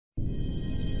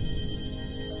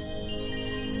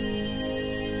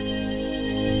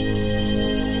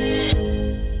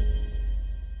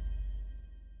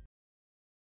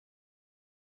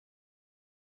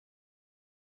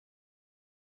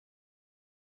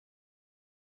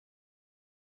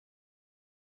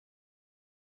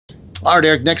All right,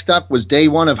 Eric, next up was day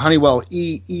one of Honeywell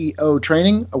EEO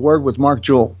training, a word with Mark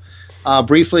Jewell.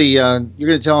 Briefly, you're going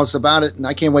to tell us about it, and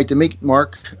I can't wait to meet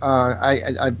Mark.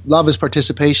 I love his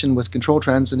participation with Control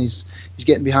Trends, and he's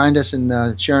getting behind us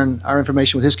and sharing our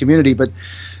information with his community. But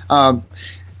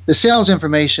the sales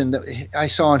information that I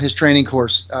saw in his training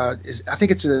course I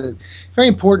think it's very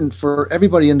important for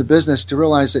everybody in the business to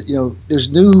realize that there's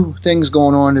new things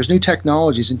going on, there's new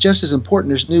technologies, and just as important,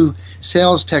 there's new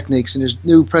sales techniques, and there's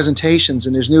new presentations,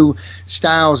 and there's new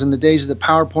styles. And the days of the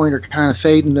PowerPoint are kind of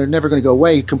fading; they're never going to go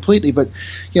away completely. But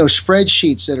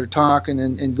spreadsheets that are talking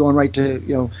and going right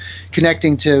to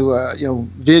connecting to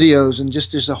videos, and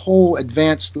just there's a whole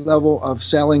advanced level of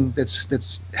selling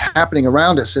that's happening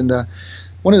around us. And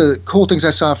one of the cool things I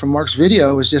saw from Mark's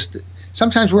video is just that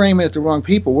sometimes we're aiming at the wrong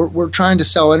people. We're trying to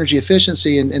sell energy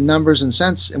efficiency in numbers and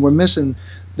cents, and we're missing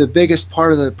the biggest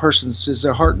part of the person's is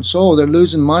their heart and soul. They're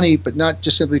losing money, but not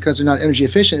just simply because they're not energy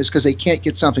efficient. It's because they can't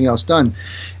get something else done.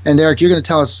 And Eric, you're going to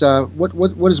tell us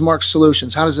what is Mark's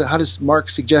solutions? How does Mark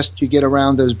suggest you get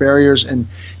around those barriers and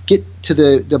get to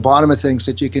the bottom of things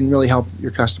that you can really help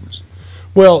your customers?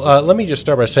 Well, let me just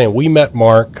start by saying we met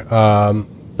Mark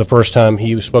the first time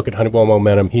he spoke at Honeywell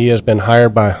Momentum. He has been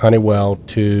hired by Honeywell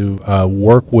to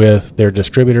work with their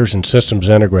distributors and systems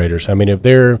integrators. I mean, if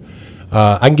they're,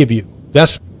 I can give you,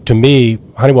 that's, to me,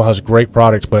 Honeywell has great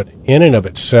products, but in and of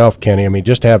itself, Kenny, I mean,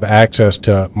 just to have access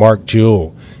to Mark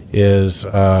Jewell is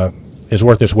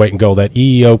worth its weight in gold, that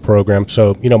EEO program.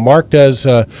 So, Mark does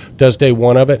day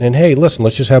one of it. And, hey, listen,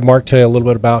 let's just have Mark tell you a little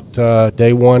bit about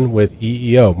day one with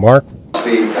EEO. Mark?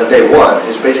 Day one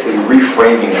is basically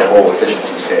reframing the whole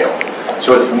efficiency sale.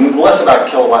 So it's less about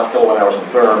kilowatts, kilowatt hours, and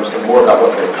therms, and more about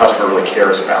what the customer really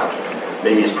cares about.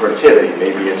 Maybe it's productivity,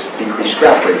 maybe it's decreased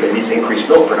scrap rate, maybe it's increased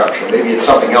milk production, maybe it's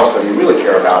something else that you really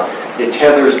care about. It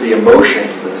tethers the emotion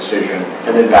to the decision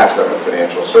and then backs up with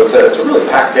financials. So it's a really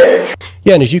packed day.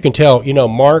 Yeah, and as you can tell,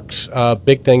 Mark's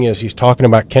big thing is he's talking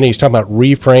about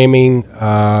reframing,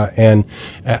 and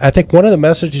I think one of the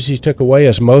messages he took away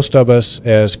is most of us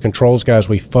as controls guys,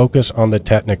 we focus on the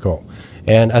technical.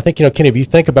 And I think, Kenny, if you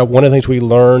think about one of the things we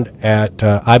learned at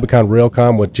Ibicon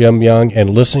Realcom with Jim Young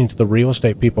and listening to the real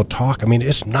estate people talk, I mean,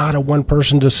 it's not a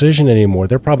one-person decision anymore.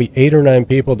 There are probably 8 or 9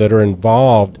 people that are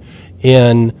involved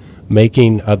in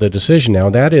making the decision now.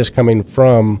 That is coming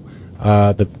from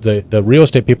the real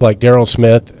estate people like Daryl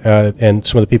Smith and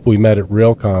some of the people we met at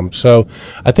Realcom. So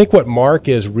I think what Mark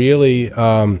is really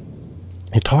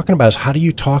talking about is how do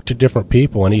you talk to different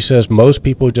people? And he says most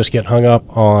people just get hung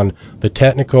up on the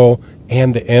technical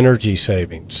and the energy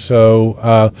savings. So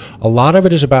a lot of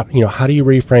it is about, how do you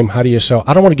reframe, how do you sell?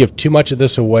 I don't want to give too much of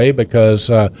this away because,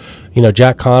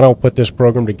 Jack Connell put this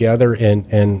program together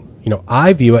and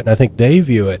I view it, and I think they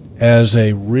view it as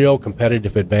a real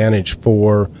competitive advantage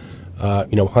for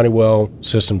Honeywell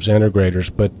systems integrators.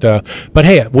 But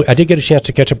hey, I did get a chance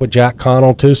to catch up with Jack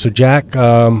Connell too. So Jack,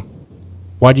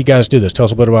 why do you guys do this? Tell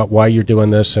us a bit about why you're doing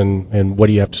this and what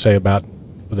do you have to say about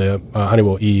the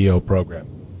Honeywell EEO program?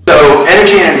 So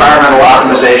energy and environmental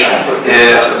optimization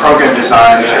is a program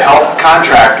designed to help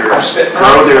contractors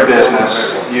grow their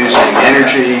business using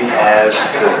energy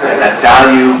as that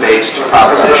value-based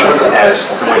proposition as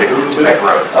the way to make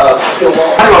growth.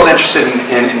 Honeywell is interested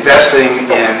in investing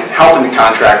in helping the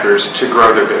contractors to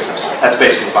grow their business. That's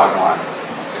basically the bottom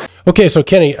line. Okay, so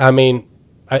Kenny, I mean,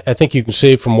 I think you can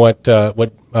see from what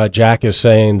Jack is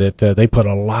saying that they put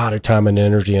a lot of time and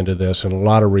energy into this and a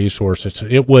lot of resources.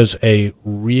 It was a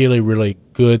really, really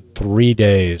good 3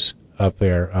 days up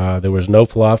there. There was no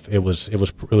fluff. It was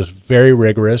very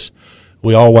rigorous.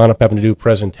 We all wound up having to do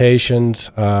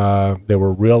presentations. There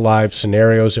were real live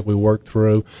scenarios that we worked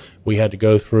through. We had to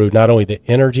go through not only the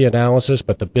energy analysis,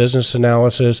 but the business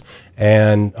analysis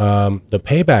and the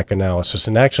payback analysis.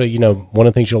 And actually, one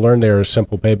of the things you'll learn there is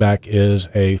simple payback is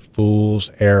a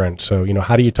fool's errand. So,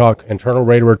 how do you talk internal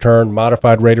rate of return,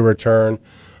 modified rate of return,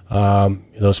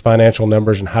 those financial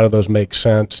numbers, and how do those make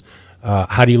sense?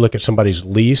 How do you look at somebody's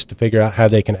lease to figure out how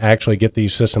they can actually get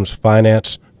these systems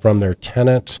financed from their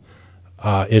tenants?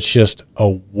 It's just a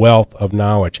wealth of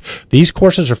knowledge. These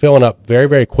courses are filling up very,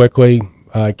 very quickly,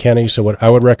 Kenny. So what I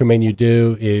would recommend you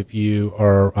do if you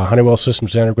are a Honeywell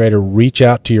Systems Integrator, reach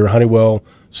out to your Honeywell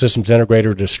Systems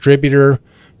Integrator distributor.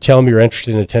 Tell them you're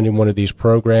interested in attending one of these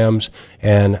programs.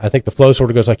 And I think the flow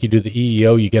sort of goes like you do the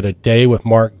EEO. You get a day with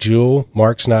Mark Jewell.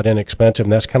 Mark's not inexpensive,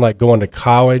 and that's kind of like going to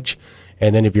college.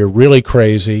 And then if you're really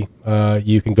crazy,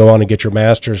 you can go on and get your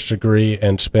master's degree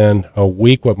and spend a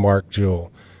week with Mark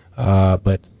Jewell.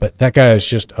 But that guy is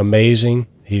just amazing.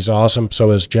 He's awesome.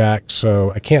 So is Jack.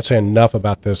 So I can't say enough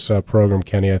about this program,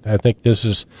 Kenny. I think this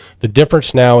is the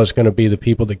difference now is going to be the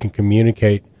people that can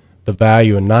communicate the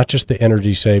value, and not just the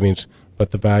energy savings,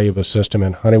 but the value of a system.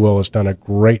 And Honeywell has done a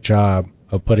great job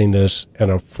of putting this in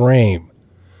a frame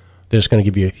that's going to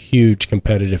give you a huge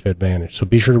competitive advantage. So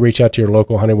be sure to reach out to your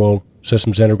local Honeywell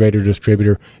Systems Integrator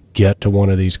distributor. Get to one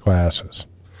of these classes.